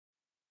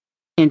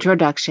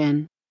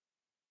Introduction.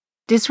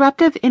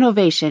 Disruptive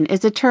innovation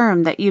is a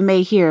term that you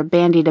may hear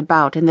bandied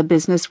about in the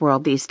business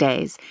world these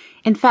days.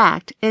 In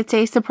fact, it's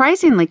a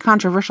surprisingly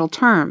controversial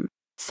term.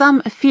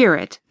 Some fear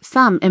it,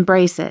 some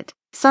embrace it.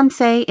 Some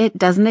say it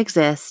doesn't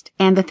exist,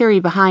 and the theory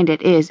behind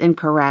it is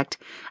incorrect.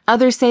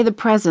 Others say the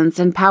presence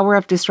and power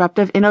of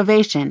disruptive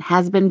innovation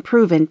has been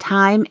proven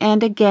time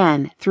and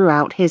again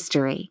throughout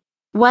history.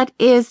 What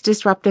is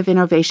disruptive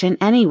innovation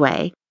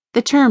anyway?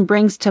 The term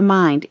brings to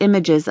mind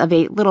images of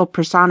a little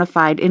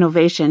personified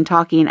innovation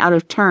talking out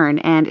of turn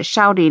and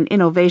shouting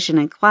innovation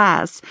in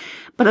class,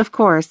 but of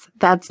course,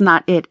 that's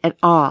not it at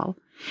all.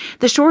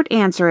 The short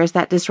answer is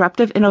that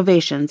disruptive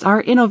innovations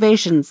are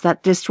innovations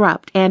that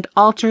disrupt and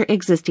alter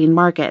existing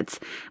markets,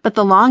 but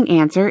the long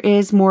answer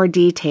is more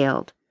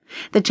detailed.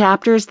 The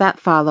chapters that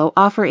follow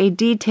offer a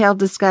detailed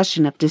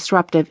discussion of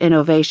disruptive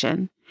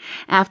innovation.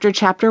 After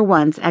Chapter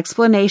 1's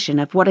explanation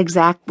of what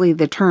exactly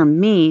the term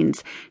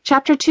means,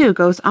 Chapter 2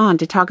 goes on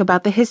to talk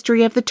about the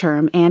history of the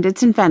term and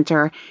its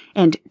inventor,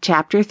 and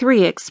Chapter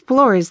 3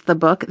 explores the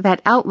book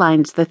that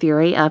outlines the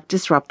theory of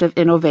disruptive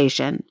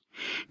innovation.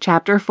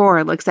 Chapter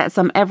 4 looks at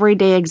some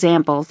everyday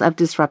examples of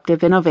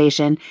disruptive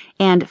innovation,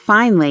 and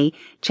finally,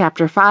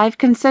 Chapter 5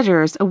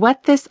 considers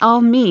what this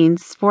all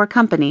means for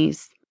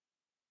companies.